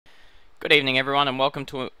Good evening everyone and welcome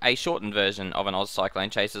to a shortened version of an Oz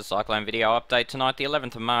Cyclone Chasers Cyclone video update tonight, the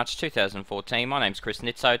 11th of March 2014. My name's Chris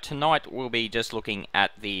Nitzo. Tonight we'll be just looking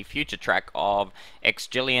at the future track of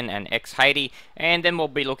ex-Gillian and ex-Hadi, and then we'll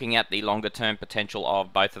be looking at the longer term potential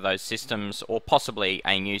of both of those systems, or possibly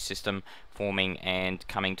a new system forming and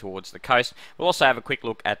coming towards the coast. We'll also have a quick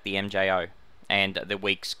look at the MJO and the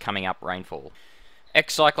week's coming up rainfall.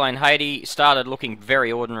 Ex-Cyclone Hadi started looking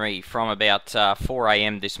very ordinary from about 4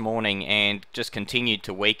 AM this morning and just continued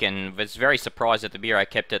to weaken. Was very surprised that the Bureau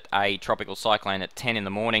kept it a tropical cyclone at 10 in the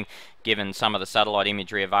morning. Given some of the satellite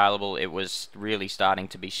imagery available, it was really starting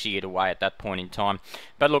to be sheared away at that point in time.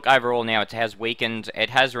 But look, overall now it has weakened.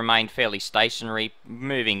 It has remained fairly stationary,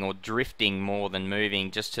 moving or drifting more than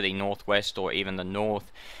moving just to the northwest or even the north.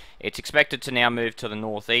 It's expected to now move to the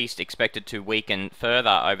northeast, expected to weaken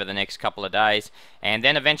further over the next couple of days, and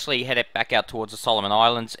then eventually head it back out towards the Solomon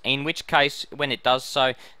Islands, in which case, when it does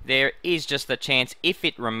so, there is just the chance, if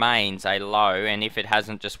it remains a low, and if it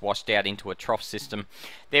hasn't just washed out into a trough system,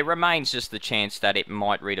 there remains just the chance that it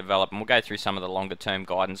might redevelop, and we'll go through some of the longer term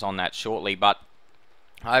guidance on that shortly. But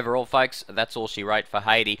overall, folks, that's all she wrote for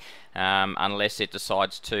Hadi, unless it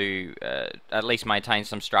decides to at least maintain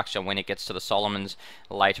some structure when it gets to the Solomons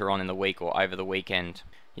later on in the week or over the weekend.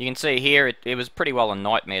 You can see here it was pretty well a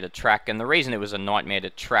nightmare to track, and the reason it was a nightmare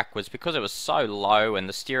to track was because it was so low and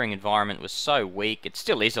the steering environment was so weak. It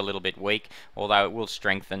still is a little bit weak, although it will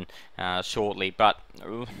strengthen shortly. But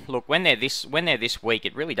look, when they're this weak,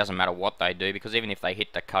 it really doesn't matter what they do, because even if they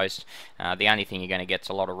hit the coast, the only thing you're going to get is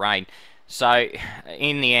a lot of rain. So,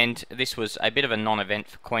 in the end, this was a bit of a non-event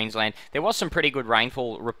for Queensland. There was some pretty good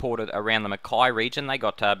rainfall reported around the Mackay region. They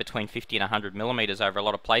got between 50 and 100 millimetres over a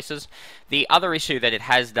lot of places. The other issue that it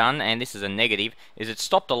has done, and this is a negative, is it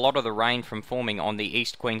stopped a lot of the rain from forming on the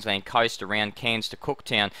East Queensland coast around Cairns to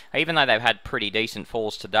Cooktown, even though they've had pretty decent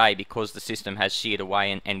falls today because the system has sheared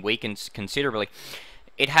away and weakened considerably.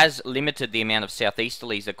 It has limited the amount of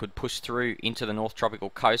southeasterlies that could push through into the North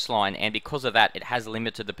Tropical coastline, and because of that it has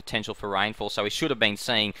limited the potential for rainfall. So we should have been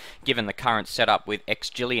seeing, given the current setup with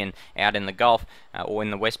ex-Gillian out in the Gulf or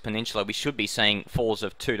in the West Peninsula, we should be seeing falls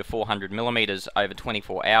of 200 to 400 millimetres over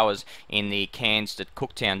 24 hours in the Cairns to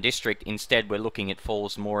Cooktown district. Instead, we're looking at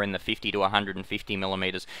falls more in the 50 to 150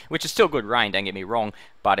 millimetres, which is still good rain, don't get me wrong,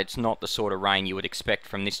 but it's not the sort of rain you would expect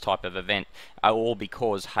from this type of event, all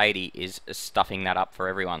because Hadi is stuffing that up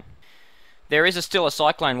for everyone. There is still a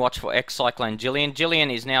cyclone watch for ex-Cyclone Gillian.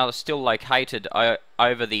 Gillian is now still located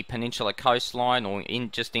over the peninsula coastline, or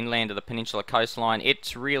just inland of the peninsula coastline.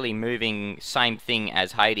 It's really moving, same thing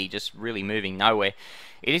as Hadi, just really moving nowhere.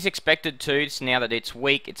 It is expected to, now that it's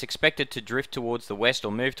weak, it's expected to drift towards the west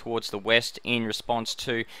or move towards the west in response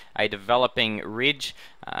to a developing ridge.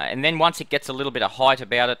 And then once it gets a little bit of height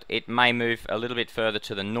about it, it may move a little bit further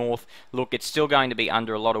to the north. Look, it's still going to be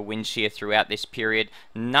under a lot of wind shear throughout this period.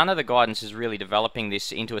 None of the guidance is really developing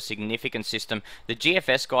this into a significant system. The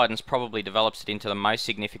GFS guidance probably develops it into the most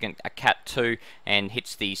significant, a Cat 2, and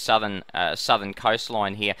hits the southern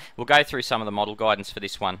coastline here. We'll go through some of the model guidance for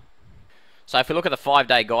this one. So if we look at the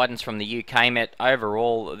 5-day guidance from the UK Met,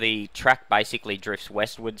 overall the track basically drifts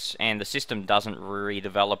westwards and the system doesn't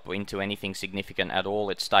redevelop into anything significant at all.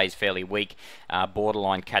 It stays fairly weak,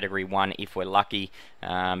 borderline category 1 if we're lucky,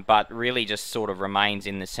 but really just sort of remains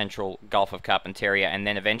in the central Gulf of Carpentaria and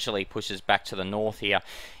then eventually pushes back to the north here.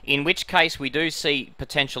 In which case we do see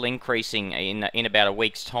potential increasing in about a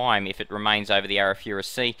week's time, if it remains over the Arafura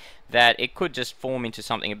Sea, that it could just form into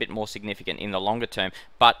something a bit more significant in the longer term.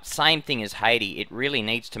 But same thing as Hadi, it really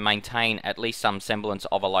needs to maintain at least some semblance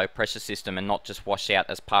of a low pressure system and not just wash out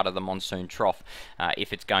as part of the monsoon trough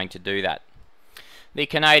if it's going to do that. The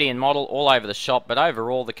Canadian model all over the shop, but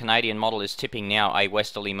overall the Canadian model is tipping now a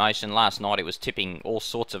westerly motion. Last night it was tipping all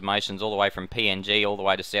sorts of motions, all the way from PNG all the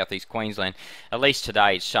way to southeast Queensland. At least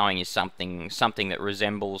today it's showing you something that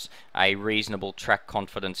resembles a reasonable track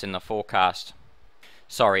confidence in the forecast.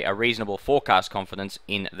 Sorry, a reasonable forecast confidence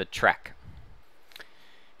in the track.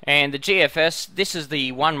 And the GFS, this is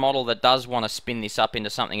the one model that does want to spin this up into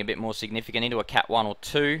something a bit more significant, into a Cat 1 or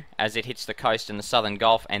 2 as it hits the coast in the southern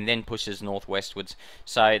Gulf and then pushes northwestwards.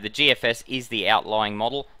 So the GFS is the outlying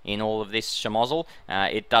model in all of this schmozzle.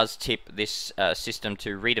 It does tip this system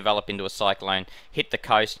to redevelop into a cyclone, hit the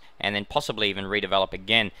coast, and then possibly even redevelop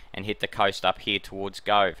again and hit the coast up here towards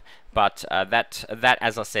Gove. But that,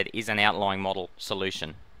 as I said, is an outlying model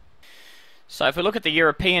solution. So if we look at the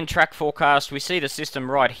European track forecast, we see the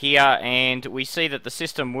system right here, and we see that the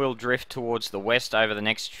system will drift towards the west over the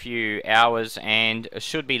next few hours and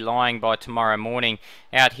should be lying by tomorrow morning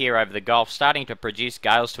out here over the Gulf, starting to produce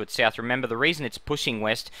gales to its south. Remember, the reason it's pushing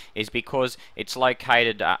west is because it's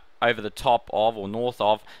located over the top of or north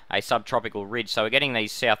of a subtropical ridge. So we're getting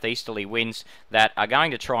these southeasterly winds that are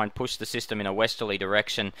going to try and push the system in a westerly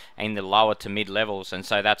direction in the lower to mid levels, and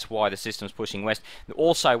so that's why the system's pushing west.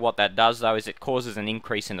 Also what that does though is it causes an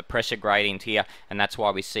increase in the pressure gradient here, and that's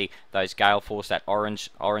why we see those gale force, that orange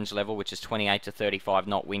level, which is 28 to 35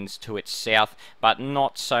 knot winds to its south, but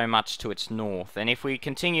not so much to its north. And if we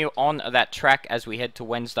continue on that track as we head to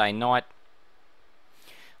Wednesday night,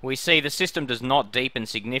 we see the system does not deepen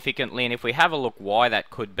significantly, and if we have a look why that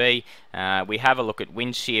could be, we have a look at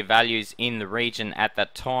wind shear values in the region at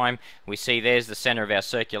that time. We see there's the center of our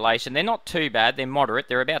circulation. They're not too bad, they're moderate.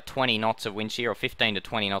 They're about 20 knots of wind shear, or 15 to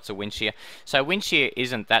 20 knots of wind shear. So wind shear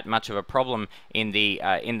isn't that much of a problem in the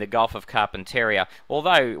Gulf of Carpentaria,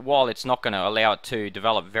 although while it's not going to allow it to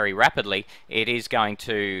develop very rapidly, it is going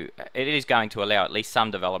to allow at least some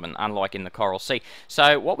development, unlike in the Coral Sea.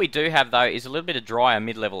 So what we do have though is a little bit of drier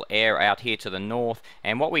mid-level air out here to the north,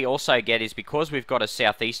 and what we also get is, because we've got a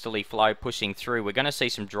southeasterly flow pushing through, we're going to see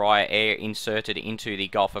some drier air inserted into the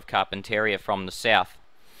Gulf of Carpentaria from the south.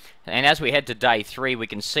 And as we head to day 3, we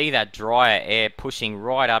can see that drier air pushing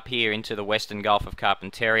right up here into the western Gulf of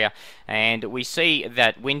Carpentaria, and we see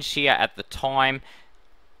that wind shear at the time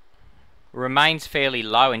remains fairly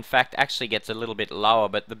low. In fact, actually gets a little bit lower,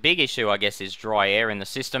 but the big issue, I guess, is dry air in the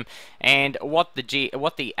system. And what the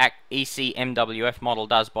ECMWF model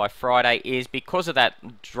does by Friday is, because of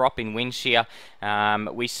that drop in wind shear,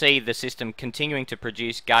 we see the system continuing to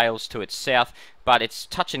produce gales to its south, but it's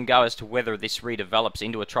touch and go as to whether this redevelops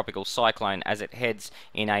into a tropical cyclone as it heads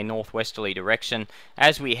in a northwesterly direction.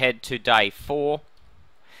 As we head to day 4,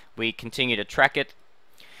 we continue to track it,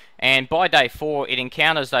 and by day 4 it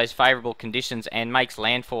encounters those favourable conditions and makes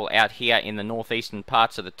landfall out here in the northeastern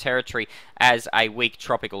parts of the territory as a weak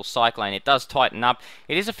tropical cyclone. It does tighten up.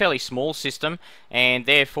 It is a fairly small system and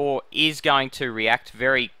therefore is going to react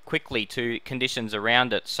very quickly to conditions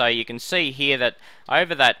around it. So you can see here that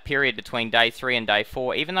over that period between day 3 and day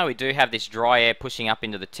 4, even though we do have this dry air pushing up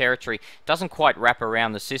into the territory, it doesn't quite wrap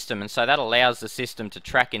around the system, and so that allows the system to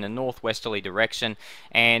track in a northwesterly direction.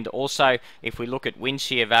 And also, if we look at wind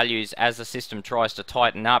shear values as the system tries to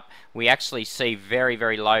tighten up, we actually see very,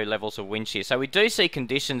 very low levels of wind shear. So we do see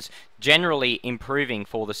conditions generally improving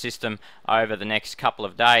for the system over the next couple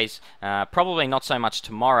of days. Probably not so much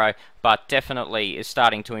tomorrow, but definitely is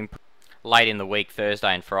starting to improve late in the week,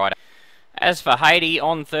 Thursday and Friday. As for Hadi,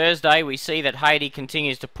 on Thursday we see that Hadi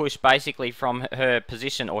continues to push basically from her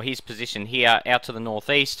position, or his position here, out to the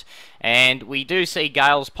northeast, and we do see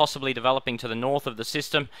gales possibly developing to the north of the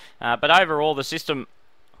system, but overall the system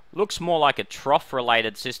looks more like a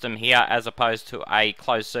trough-related system here as opposed to a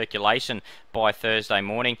closed circulation by Thursday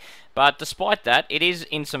morning. But despite that, it is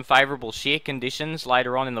in some favourable shear conditions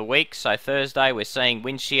later on in the week. So Thursday we're seeing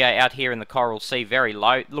wind shear out here in the Coral Sea very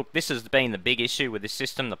low. Look, this has been the big issue with this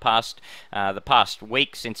system the past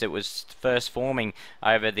week since it was first forming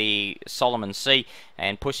over the Solomon Sea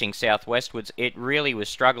and pushing southwestwards. It really was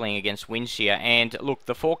struggling against wind shear, and look,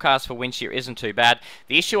 the forecast for wind shear isn't too bad.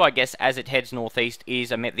 The issue, I guess, as it heads northeast is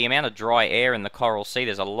the amount of dry air in the Coral Sea.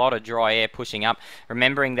 There's a lot of dry air pushing up,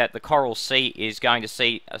 remembering that the Coral Sea is going to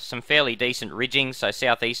see some fairly decent ridging, so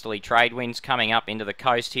southeasterly trade winds coming up into the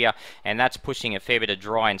coast here, and that's pushing a fair bit of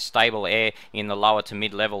dry and stable air in the lower to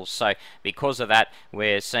mid levels. So because of that,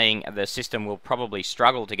 we're seeing the system will probably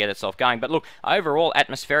struggle to get itself going. But look, overall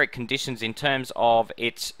atmospheric conditions in terms of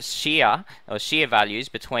its shear values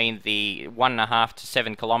between the 1.5 to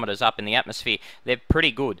 7 kilometers up in the atmosphere, they're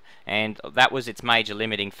pretty good, and that was its major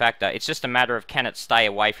limiting factor. It's just a matter of, can it stay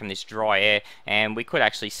away from this dry air, and we could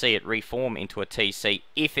actually see it reform into a TC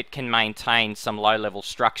if it can maintain some low-level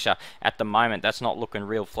structure. At the moment, that's not looking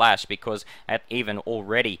real flash, because even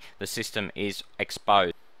already the system is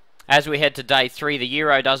exposed. As we head to day 3, the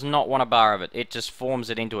Euro does not want a bar of it. It just forms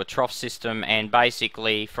it into a trough system, and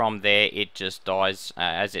basically from there it just dies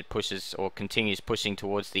as it pushes or continues pushing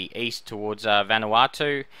towards the east, towards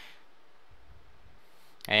Vanuatu.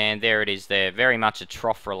 And there it is there, very much a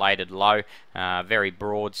trough-related low, very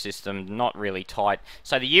broad system, not really tight.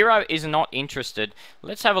 So the Euro is not interested.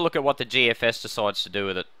 Let's have a look at what the GFS decides to do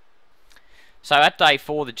with it. So at day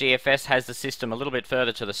 4, the GFS has the system a little bit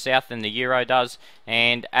further to the south than the Euro does,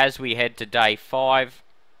 and as we head to day 5,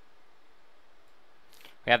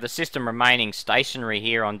 we have the system remaining stationary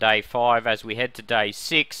here on day 5. As we head to day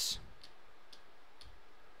 6,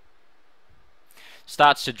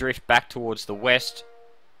 starts to drift back towards the west,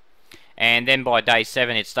 and then by day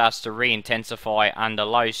 7 it starts to re-intensify under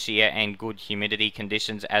low shear and good humidity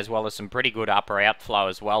conditions, as well as some pretty good upper outflow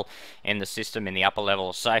as well in the system in the upper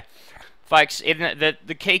levels. So Folks,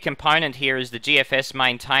 the key component here is the GFS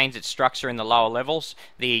maintains its structure in the lower levels.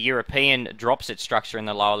 The European drops its structure in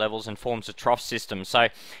the lower levels and forms a trough system. So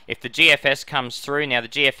if the GFS comes through, now the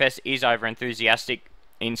GFS is over enthusiastic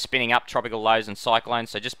in spinning up tropical lows and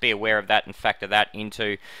cyclones, so just be aware of that and factor that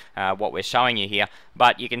into what we're showing you here.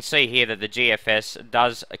 But you can see here that the GFS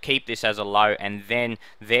does keep this as a low, and then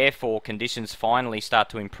therefore conditions finally start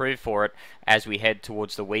to improve for it as we head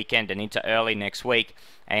towards the weekend and into early next week.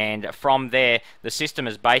 And from there, the system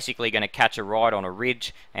is basically going to catch a ride on a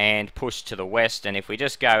ridge and push to the west. And if we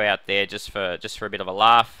just go out there just for a bit of a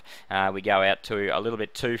laugh, we go out to a little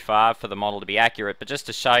bit too far for the model to be accurate. But just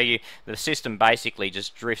to show you, the system basically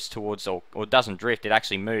just drifts towards, or doesn't drift, it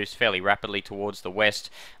actually moves fairly rapidly towards the west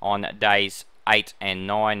on days 8 and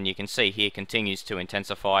 9. You can see here continues to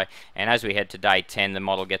intensify, and as we head to day 10 the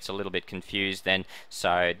model gets a little bit confused then,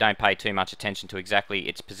 so don't pay too much attention to exactly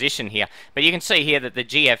its position here. But you can see here that the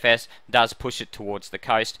GFS does push it towards the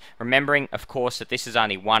coast, remembering of course that this is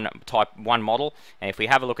only one model, and if we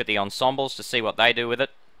have a look at the ensembles to see what they do with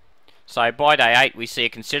it. So by day 8 we see a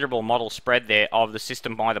considerable model spread there of the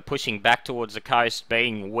system either pushing back towards the coast,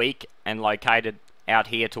 being weak and located out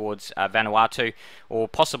here towards Vanuatu, or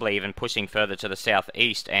possibly even pushing further to the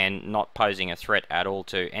southeast and not posing a threat at all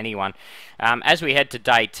to anyone. As we head to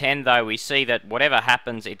day 10 though, we see that whatever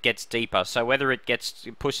happens it gets deeper, so whether it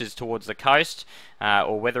pushes towards the coast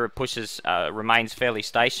or whether it pushes remains fairly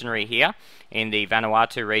stationary here in the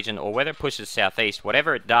Vanuatu region, or whether it pushes southeast,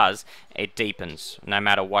 whatever it does, it deepens no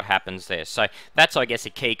matter what happens there. So that's, I guess, a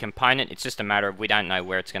key component. It's just a matter of we don't know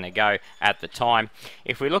where it's going to go at the time.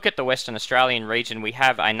 If we look at the Western Australian region, we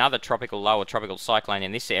have another tropical low or tropical cyclone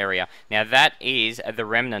in this area. Now that is the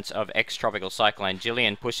remnants of ex-tropical cyclone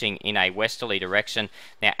Gillian pushing in a westerly direction.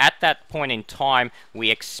 Now at that point in time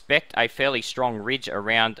we expect a fairly strong ridge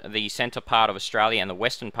around the centre part of Australia and the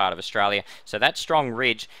western part of Australia, so that strong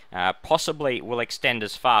ridge possibly will extend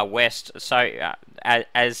as far west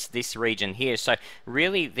as this region here. So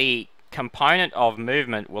really the component of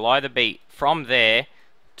movement will either be from there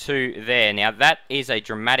to there. Now that is a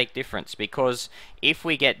dramatic difference, because if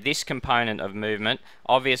we get this component of movement,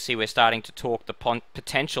 obviously we're starting to talk the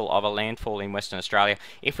potential of a landfall in Western Australia.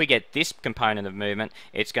 If we get this component of movement,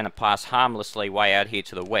 it's going to pass harmlessly way out here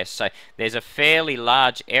to the west. So there's a fairly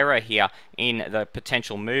large error here in the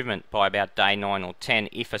potential movement by about day 9 or 10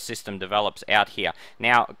 if a system develops out here.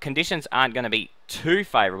 Now conditions aren't going to be too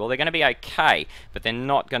favourable. They're going to be okay, but they're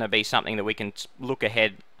not going to be something that we can look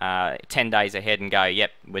ahead 10 days ahead and go,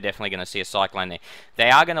 yep, we're definitely going to see a cyclone there. They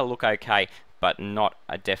are going to look okay, but not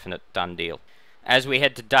a definite done deal. As we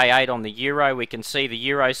head to day 8 on the Euro, we can see the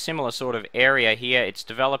Euro, similar sort of area here. It's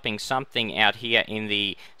developing something out here in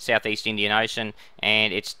the Southeast Indian Ocean,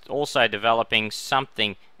 and it's also developing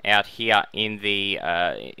something out here in the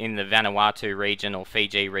Vanuatu region or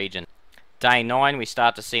Fiji region. Day 9 we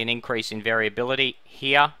start to see an increase in variability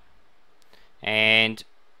here and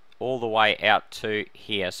all the way out to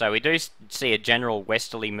here. So we do see a general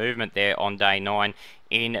westerly movement there on day 9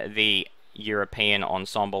 in the European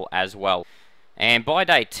ensemble as well. And by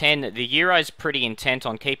day 10, the Euro's pretty intent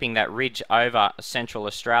on keeping that ridge over Central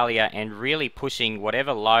Australia and really pushing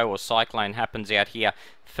whatever low or cyclone happens out here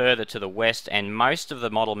further to the west, and most of the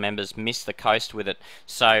model members miss the coast with it,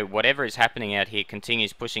 so whatever is happening out here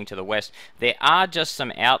continues pushing to the west. There are just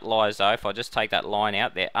some outliers though. If I just take that line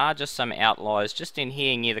out, there are just some outliers just in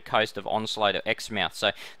here near the coast of Onslow to Exmouth,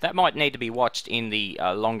 so that might need to be watched in the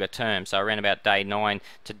longer term. So around about day 9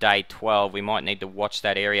 to day 12 we might need to watch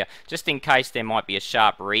that area just in case there might be a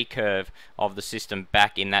sharp recurve of the system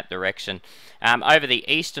back in that direction. Over the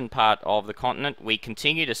eastern part of the continent we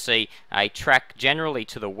continue to see a track generally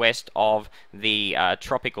to the west of the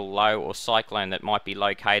tropical low or cyclone that might be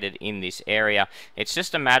located in this area. It's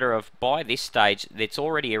just a matter of, by this stage, it's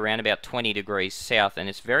already around about 20 degrees south, and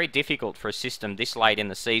it's very difficult for a system this late in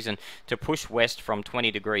the season to push west from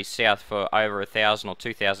 20 degrees south for over 1,000 or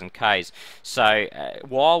 2,000 k's. So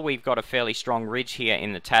while we've got a fairly strong ridge here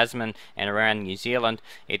in the Tasman and around New Zealand,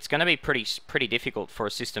 it's going to be pretty difficult for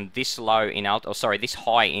a system this low in this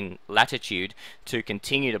high in latitude to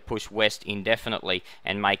continue to push west indefinitely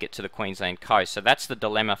and make it to the Queensland coast. So that's the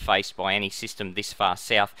dilemma faced by any system this far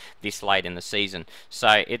south this late in the season.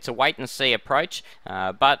 So it's a wait and see approach,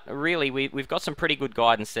 but really we've got some pretty good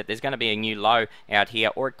guidance that there's going to be a new low out here,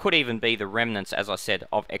 or it could even be the remnants, as I said,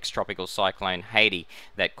 of ex-tropical cyclone Hadi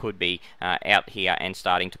that could be out here and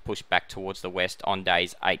starting to push back towards the west on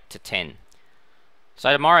days 8 to 10.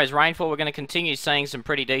 So tomorrow's rainfall, we're going to continue seeing some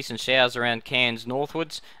pretty decent showers around Cairns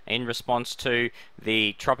northwards in response to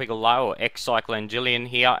the tropical low or ex-cyclone Gillian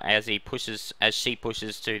here as she pushes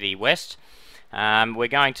to the west. We're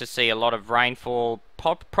going to see a lot of rainfall,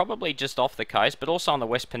 probably just off the coast, but also on the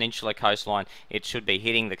West Peninsula coastline. It should be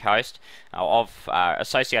hitting the coast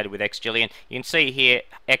associated with ex-Gillian. You can see here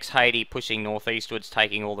ex-Hadi pushing northeastwards,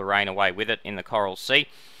 taking all the rain away with it in the Coral Sea.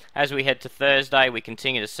 As we head to Thursday, we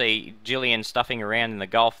continue to see Gillian stuffing around in the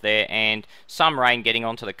Gulf there, and some rain getting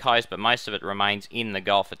onto the coast, but most of it remains in the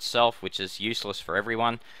Gulf itself, which is useless for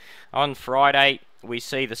everyone. On Friday, we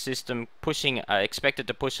see the system pushing, expected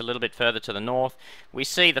to push a little bit further to the north. We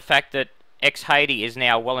see the fact that ex-Hadi is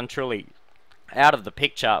now well and truly out of the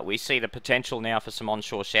picture. We see the potential now for some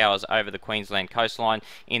onshore showers over the Queensland coastline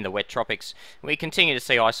in the wet tropics. We continue to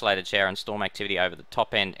see isolated shower and storm activity over the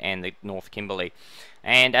top end and the North Kimberley.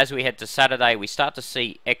 And as we head to Saturday, we start to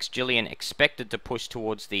see ex-Gillian expected to push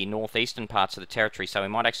towards the northeastern parts of the territory, so we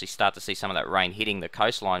might actually start to see some of that rain hitting the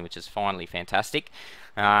coastline, which is finally fantastic.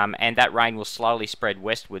 And that rain will slowly spread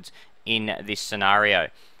westwards in this scenario.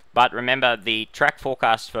 But remember, the track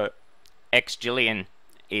forecast for ex-Gillian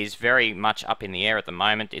is very much up in the air at the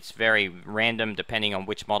moment. It's very random depending on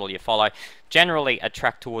which model you follow. Generally, a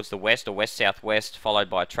track towards the west or west-southwest followed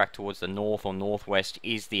by a track towards the north or northwest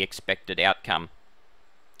is the expected outcome.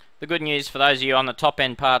 The good news for those of you on the top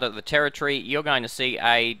end part of the territory, you're going to see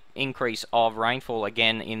a increase of rainfall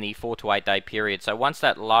again in the 4 to 8 day period. So once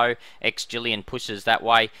that low ex-Gillian pushes that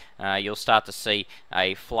way, you'll start to see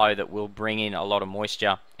a flow that will bring in a lot of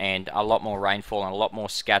moisture and a lot more rainfall and a lot more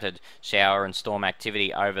scattered shower and storm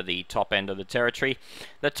activity over the top end of the territory.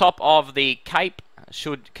 The top of the Cape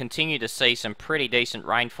should continue to see some pretty decent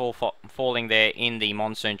rainfall falling there in the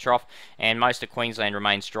monsoon trough, and most of Queensland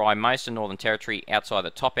remains dry. Most of Northern Territory outside the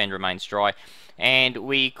top end remains dry, and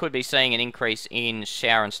we could be seeing an increase in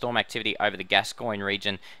shower and storm activity over the Gascoyne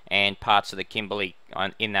region and parts of the Kimberley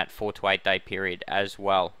in that 4 to 8 day period as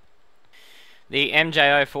well. The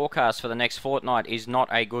MJO forecast for the next fortnight is not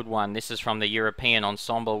a good one. This is from the European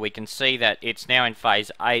ensemble. We can see that it's now in phase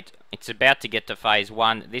 8. It's about to get to phase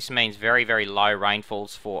 1. This means very, very low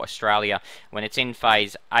rainfalls for Australia. When it's in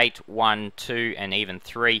phase 8, 1, 2 and even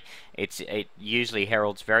 3, it usually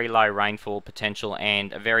heralds very low rainfall potential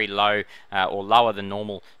and a very low or lower than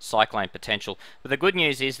normal cyclone potential. But the good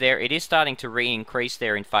news is it is starting to re-increase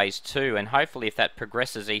there in phase 2, and hopefully if that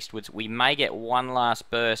progresses eastwards, we may get one last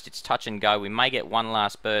burst. It's touch and go. We may get one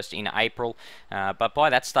last burst in April, but by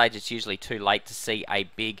that stage it's usually too late to see a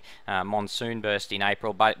big monsoon burst in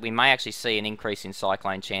April, but we may actually see an increase in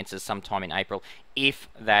cyclone chances sometime in April if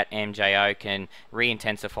that MJO can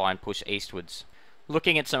re-intensify and push eastwards.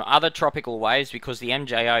 Looking at some other tropical waves, because the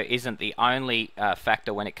MJO isn't the only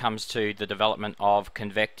factor when it comes to the development of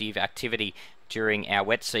convective activity during our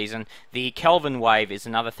wet season. The Kelvin wave is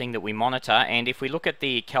another thing that we monitor, and if we look at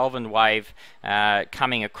the Kelvin wave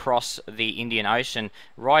coming across the Indian Ocean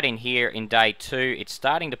right in here in day 2, it's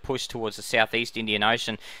starting to push towards the southeast Indian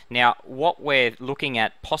Ocean. Now what we're looking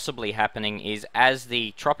at possibly happening is as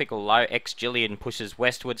the tropical low ex-Gillian pushes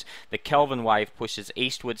westwards, the Kelvin wave pushes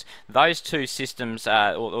eastwards. Those two systems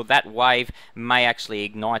or that wave may actually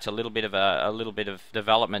ignite a little bit of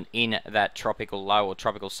development in that tropical low or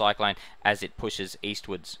tropical cyclone as it pushes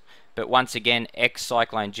eastwards. But once again,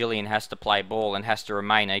 ex-Cyclone Gillian has to play ball and has to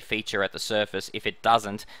remain a feature at the surface. If it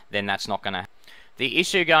doesn't, then that's not going to happen. The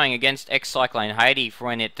issue going against ex-Cyclone Hadi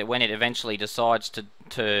when it eventually decides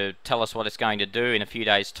to tell us what it's going to do in a few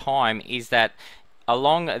days' time is that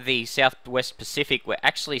along the southwest Pacific we're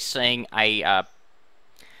actually seeing a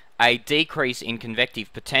decrease in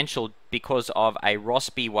convective potential because of a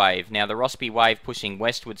Rossby wave. Now the Rossby wave pushing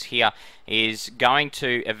westwards here is going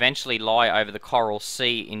to eventually lie over the Coral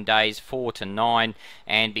Sea in days 4 to 9,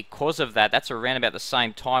 and because of that, that's around about the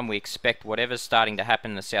same time we expect whatever's starting to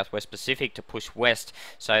happen in the southwest Pacific to push west.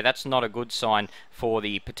 So that's not a good sign for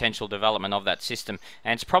the potential development of that system,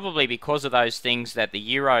 and it's probably because of those things that the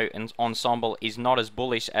Euro ensemble is not as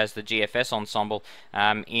bullish as the GFS ensemble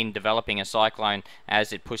in developing a cyclone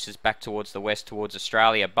as it pushes back towards the west towards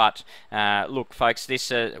Australia. But look folks,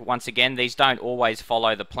 this once again, these don't always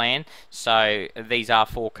follow the plan, so these are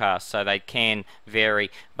forecasts, so they can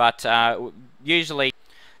vary, but usually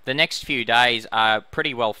the next few days are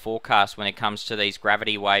pretty well forecast when it comes to these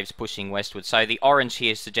gravity waves pushing westward. So the orange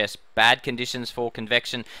here suggests bad conditions for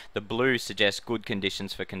convection, the blue suggests good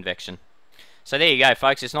conditions for convection. So there you go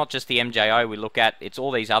folks, it's not just the MJO we look at, it's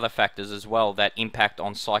all these other factors as well that impact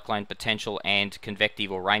on cyclone potential and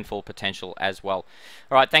convective or rainfall potential as well.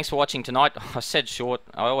 Alright, thanks for watching tonight. I said short,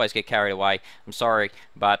 I always get carried away, I'm sorry,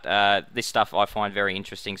 but this stuff I find very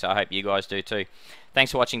interesting, so I hope you guys do too.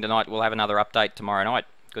 Thanks for watching tonight, we'll have another update tomorrow night.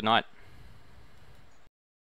 Good night.